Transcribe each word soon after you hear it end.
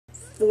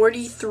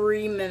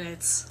43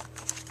 minutes.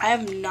 I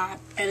have not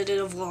edited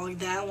a vlog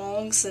that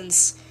long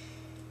since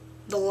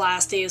the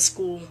last day of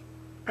school.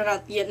 Or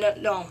not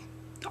yet, no,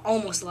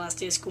 almost the last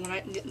day of school, when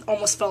I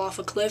almost fell off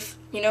a cliff,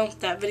 you know,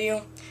 that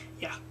video?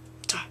 Yeah,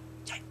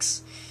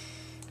 yikes.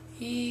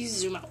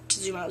 Zoom out,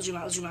 zoom out, zoom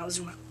out, zoom out,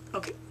 zoom out.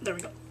 Okay, there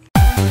we go.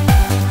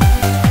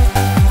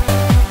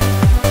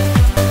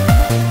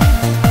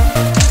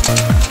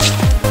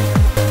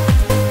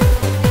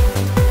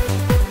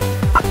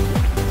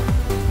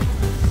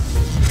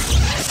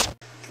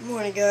 Good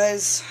morning,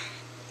 guys.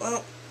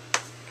 Well,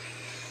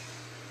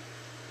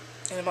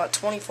 in about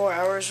 24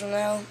 hours from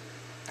now,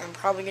 I'm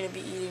probably going to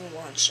be eating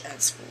lunch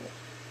at school.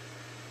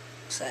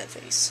 Sad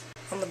face.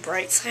 On the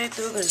bright side,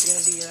 though, there's going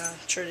to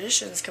be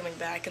traditions coming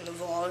back in the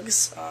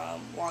vlogs.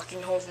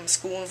 Walking home from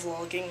school and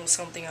vlogging was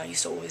something I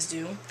used to always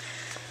do.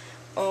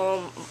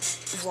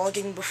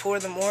 Vlogging before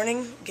the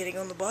morning, getting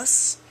on the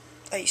bus,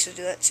 I used to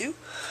do that too.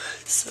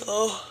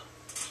 So,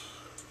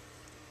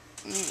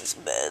 it's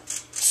bad.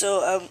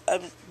 So,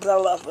 I'm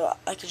blah blah blah.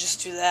 I could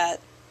just do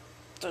that.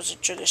 Those are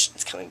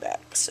traditions coming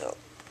back, so.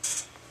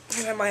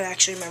 And I might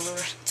actually remember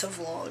to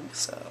vlog,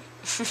 so.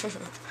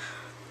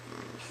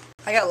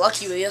 I got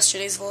lucky with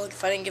yesterday's vlog.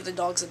 If I didn't give the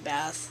dogs a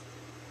bath,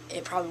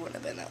 it probably wouldn't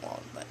have been that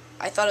long. But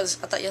I thought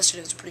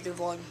yesterday was a pretty good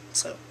vlog,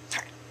 so.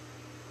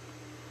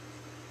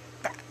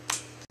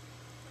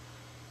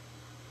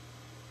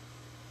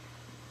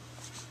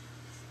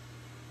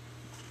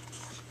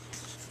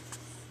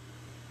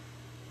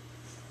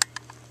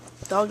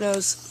 Dog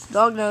nose.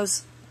 Dog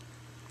nose.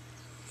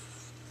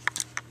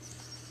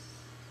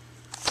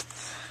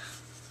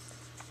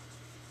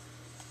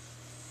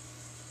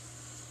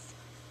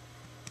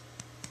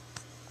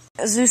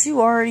 Zeus,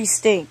 you already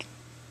stink.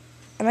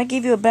 And I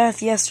gave you a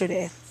bath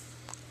yesterday.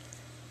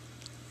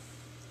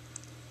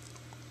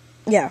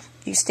 Yeah,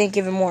 you stink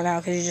even more now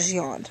because you just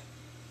yawned.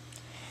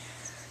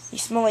 You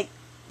smell like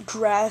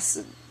grass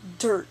and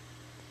dirt.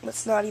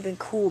 That's not even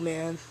cool,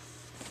 man.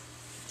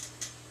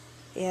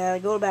 Yeah,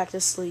 go back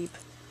to sleep.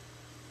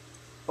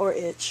 Or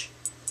itch.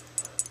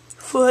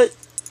 Foot.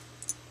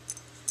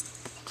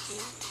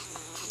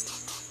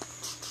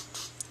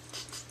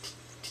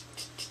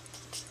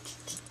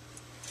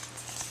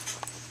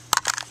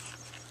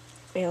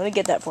 Hey, let me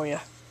get that for you.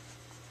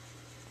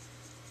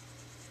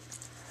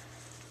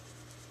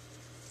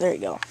 There you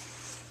go.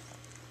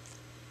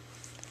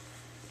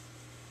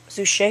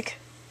 Sue, shake.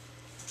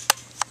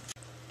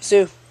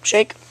 Sue,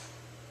 shake.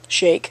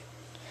 Shake.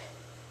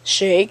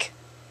 Shake.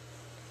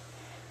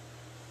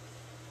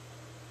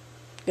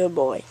 Good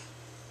boy.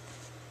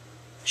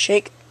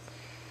 Shake.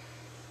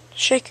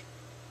 Shake.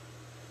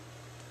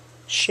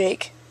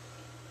 Shake.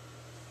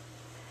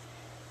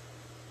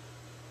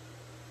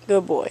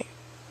 Good boy.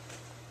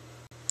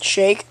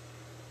 Shake.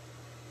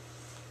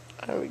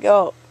 There we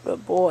go.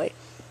 Good boy.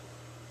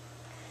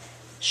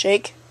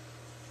 Shake.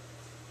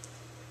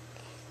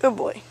 Good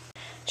boy.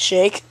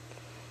 Shake.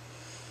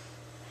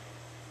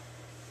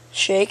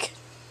 Shake.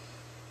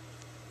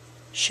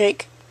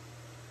 Shake.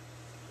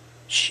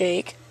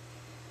 Shake.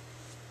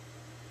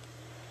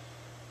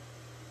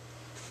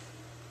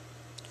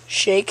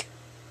 Shake.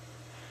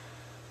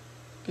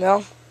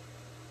 No.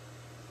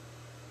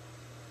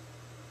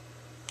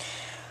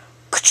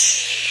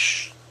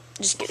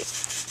 Just kidding.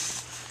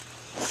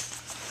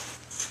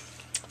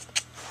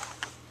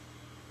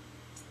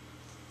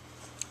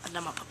 And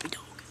I'm a puppy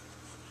dog.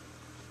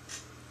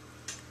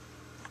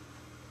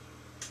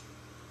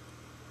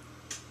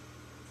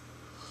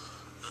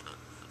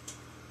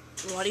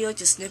 Why do you like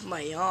to sniff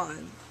my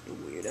yawn, you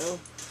weirdo?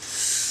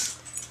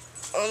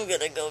 I'm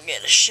gonna go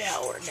get a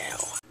shower now.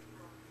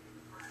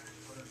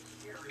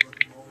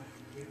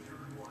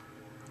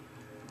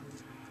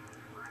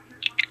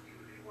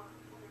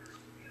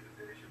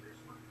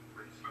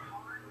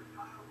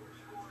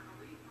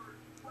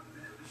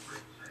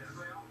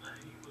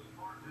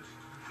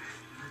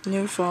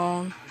 New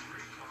phone.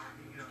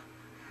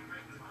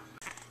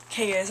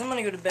 Hey guys, I'm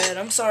gonna go to bed.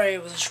 I'm sorry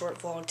it was a short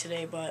vlog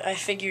today, but I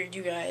figured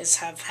you guys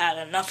have had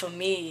enough of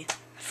me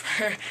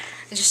for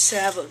just to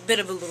have a bit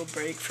of a little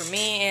break for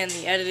me and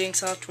the editing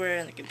software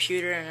and the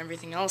computer and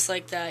everything else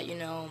like that, you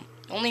know.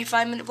 Only a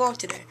 5-minute vlog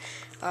today.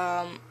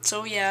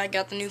 So yeah, I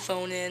got the new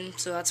phone in,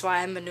 so that's why I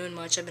haven't been doing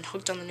much. I've been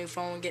hooked on the new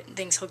phone, getting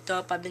things hooked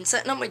up. I've been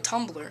setting up my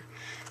Tumblr.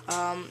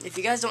 If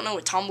you guys don't know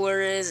what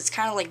Tumblr is, it's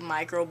kind of like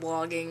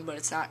microblogging, but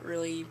it's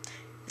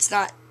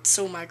not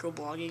so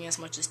microblogging as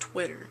much as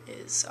Twitter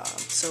is.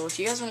 So if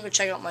you guys want to go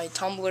check out my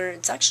Tumblr,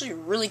 it's actually a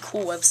really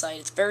cool website.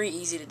 It's very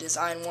easy to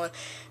design one,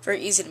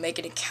 very easy to make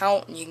an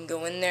account, and you can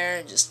go in there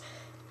and just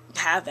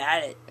have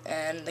at it.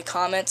 And the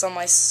comments on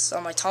my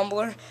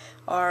Tumblr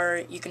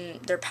are,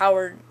 they're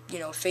powered, you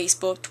know,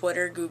 Facebook,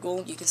 Twitter,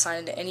 Google. You can sign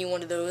into any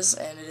one of those,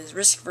 and it is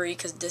risk-free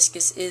because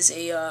Disqus is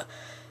a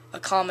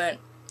comment,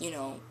 you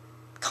know,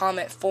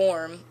 comment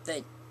form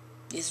that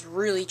is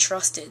really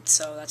trusted,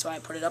 so that's why I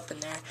put it up in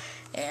there.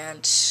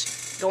 And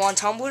go on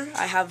Tumblr.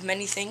 I have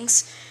many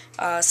things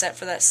set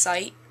for that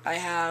site. I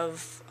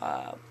have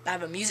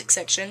a music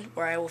section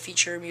where I will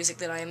feature music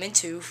that I am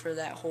into for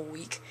that whole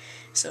week.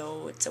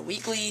 So it's a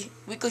weekly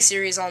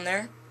series on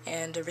there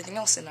and everything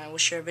else, and I will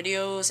share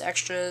videos,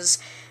 extras,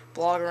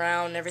 blog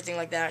around, everything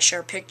like that.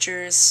 Share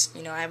pictures.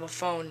 You know, I have a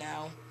phone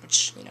now,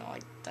 which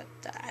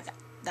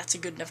that's a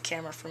good enough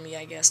camera for me,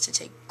 I guess, to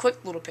take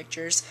quick little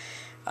pictures.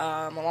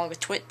 Along with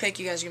TwitPic,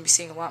 you guys are gonna be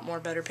seeing a lot more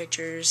better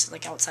pictures,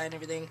 like outside and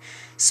everything.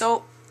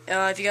 So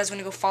if you guys want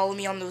to go follow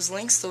me on those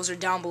links, those are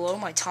down below,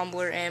 my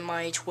Tumblr and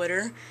my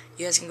Twitter.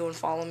 You guys can go and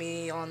follow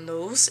me on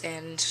those,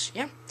 and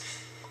yeah,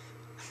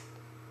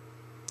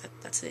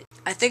 that's it.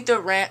 I think the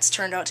rants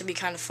turned out to be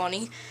kind of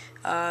funny.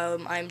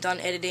 I'm done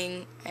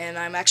editing, and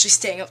I'm actually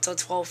staying up till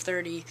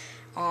 12:30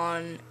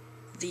 on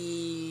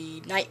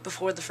the night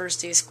before the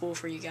first day of school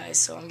for you guys,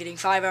 so I'm getting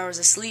 5 hours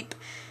of sleep.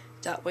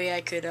 That way I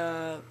could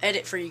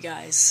edit for you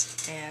guys,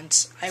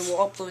 and I will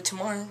upload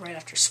tomorrow right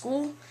after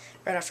school,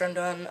 right after I'm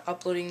done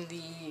uploading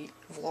the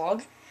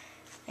vlog,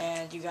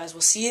 and you guys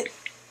will see it,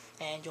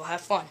 and you'll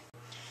have fun.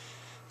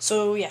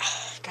 So yeah,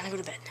 gotta go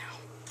to bed now.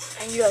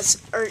 And you guys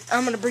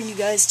I'm gonna bring you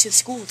guys to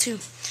school too.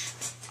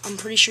 I'm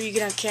pretty sure you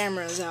can have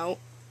cameras out,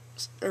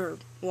 or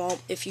well,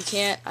 if you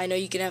can't, I know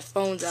you can have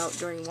phones out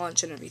during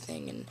lunch and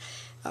everything, and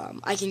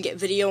I can get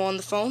video on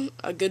the phone,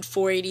 a good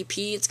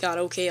 480p. It's got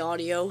okay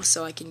audio,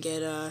 so I can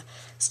get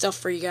stuff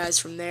for you guys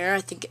from there.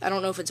 I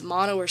don't know if it's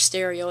mono or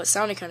stereo. It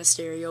sounded kind of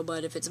stereo,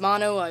 but if it's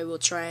mono, I will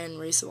try and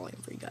raise the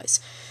volume for you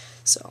guys.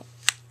 So,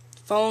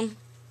 phone,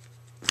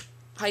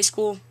 high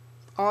school,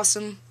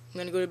 awesome. I'm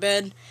gonna go to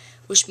bed.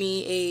 Wish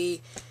me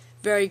a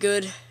very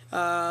good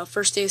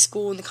first day of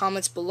school in the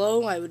comments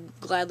below. I would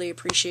gladly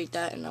appreciate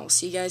that, and I will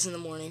see you guys in the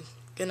morning.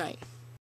 Good night.